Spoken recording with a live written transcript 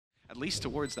least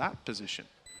towards that position.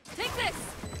 Take this.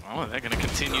 Oh, they're going to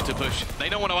continue to push. They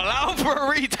don't want to allow for a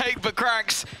retake, but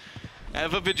Cracks,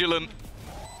 ever vigilant,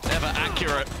 ever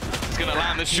accurate. He's going to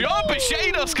land the shot, but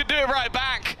ShadoW could do it right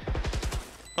back.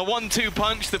 A 1-2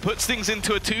 punch that puts things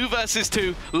into a 2 versus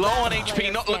 2. Low on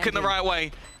HP, not looking the right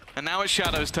way. And now it's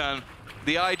ShadoW's turn.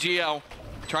 The IGL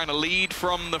trying to lead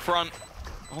from the front.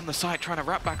 On the side, trying to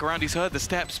wrap back around. He's heard the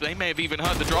steps. They may have even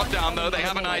heard the drop down, though. They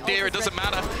have an idea. It doesn't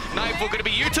matter. Nightfall going to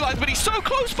be utilized, but he's so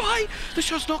close by. The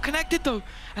shot's not connected, though.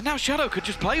 And now ShadoW could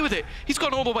just play with it. He's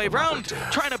gone all the way around,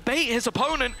 trying to bait his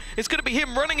opponent. It's going to be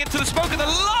him running into the smoke at the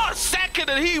last second,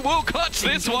 and he will clutch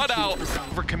this one out.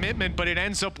 For commitment, but it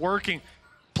ends up working.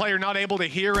 Player not able to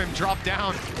hear him drop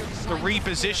down. The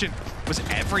reposition was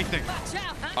everything.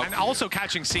 And also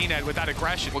catching CNED with that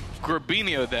aggression. Well,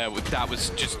 Grabinho there, that was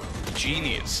just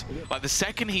genius. Like, the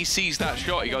second he sees that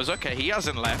shot, he goes, okay, he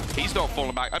hasn't left. He's not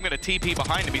falling back. I'm going to TP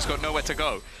behind him. He's got nowhere to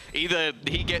go. Either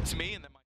he gets me and then